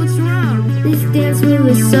 PA. What's wrong? This dance move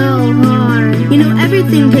is so hard. You know,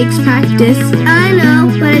 everything takes practice. I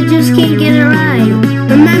know, but I just can't get it right.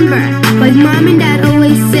 Remember, like Mom and Dad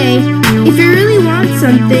always say, if you really want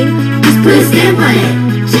something, just put a stamp on it.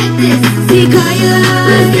 Check this. See a car you love.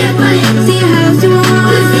 Put a stamp on it. See a house you want.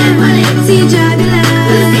 Put a stamp on it. See a job you love.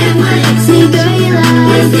 Put a stamp on it. See a girl you love.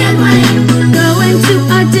 Put a stamp on it. Going to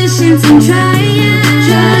auditions and trying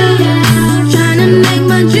to make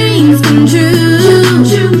my dreams come true.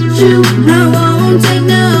 I won't take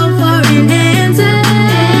no for an answer.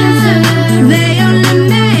 They only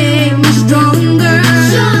make me stronger.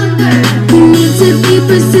 You need to be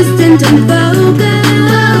persistent and focused.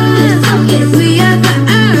 We are the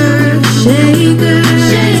earth shakers.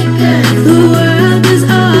 The world is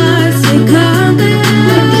ours to conquer.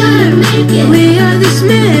 We are the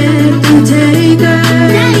Smith and takers.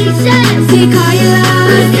 See a car you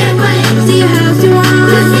love. See a house you want.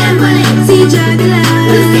 See a job you love.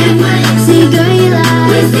 See a girl you love.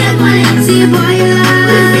 See a boy you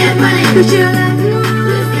love. Put your life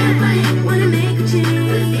on. Wanna make a change.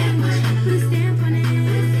 Put a stamp on it.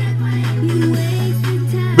 You wasted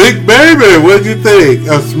time. Big Baby, what'd you think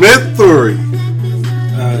of Smith 3?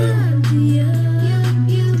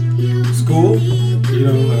 School, you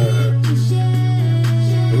know.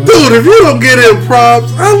 Dude, if you don't get in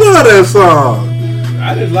props, I love that song.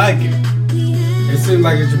 I didn't like it. It seemed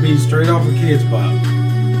like it should be straight off of Kids Bop,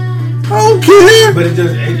 I don't care. but it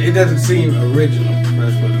doesn't seem original.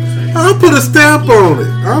 That's what I'm saying. I'll put a stamp on it.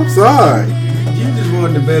 I'm sorry. You just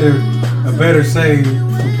wanted a better say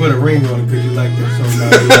to put a ring on it because you like that song.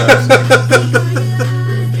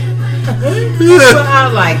 Well, I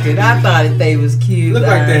liked it. I thought they was cute. Looked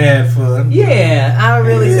like they had fun. Yeah, I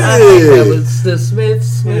think that was the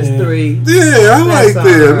Smith's 3. Yeah, I like all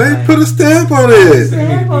them. right. They put a stamp on it.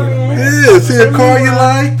 Stamp on it. Yeah, see a car you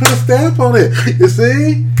like, put a stamp on it. You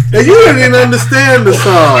see? And you didn't even understand the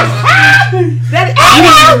song.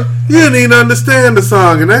 You didn't even understand the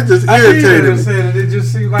song, and that just irritated me. It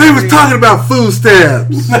just seemed like They was talking about food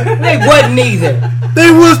stamps. They wasn't either.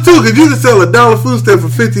 They was too, because you can sell $1 food stamp for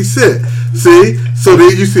 50 cents. See? So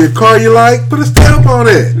then you see a car you like, put a stamp on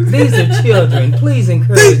it. These are children. Please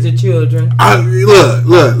encourage the children.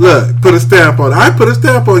 Look. Put a stamp on it. I put a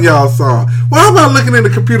stamp on y'all's song. Why am I looking in the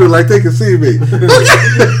computer like they can see me?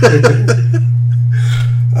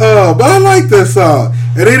 But I like this song.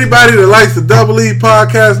 And anybody that likes the Double E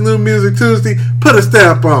Podcast New Music Tuesday, put a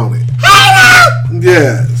stamp on it.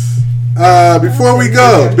 Yes. Before we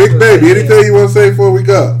go, Big Baby, anything you want to say before we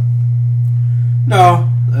go? No.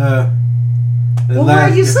 Well, why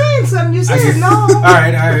are you saying something? You said no. All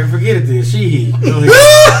right, forget it then.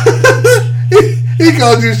 He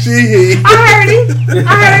called you she-he. I heard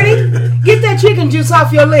it. Get that chicken juice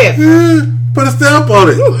off your lip. Put a stamp on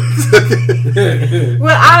it.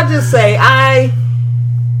 Well, I'll just say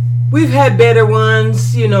we've had better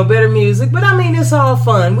ones, better music, but I mean it's all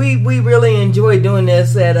fun. We really enjoy doing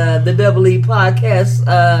this at the Double E Podcast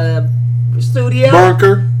studio.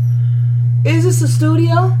 Bunker. Is this a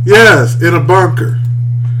studio? Yes, in a bunker.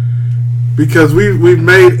 Because we've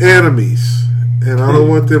made enemies, and I don't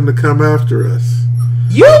want them to come after us.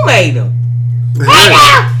 You made them. Hey.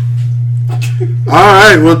 All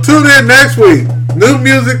right, well, tune in next week. New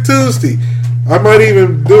Music Tuesday. I might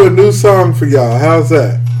even do a new song for y'all. How's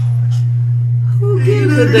that? Who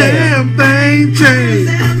gives a damn? Thing changed.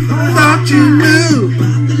 Thought you knew.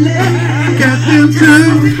 Got them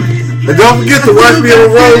too. And don't forget to watch me on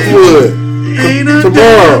Rosewood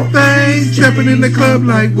tomorrow. They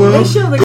show the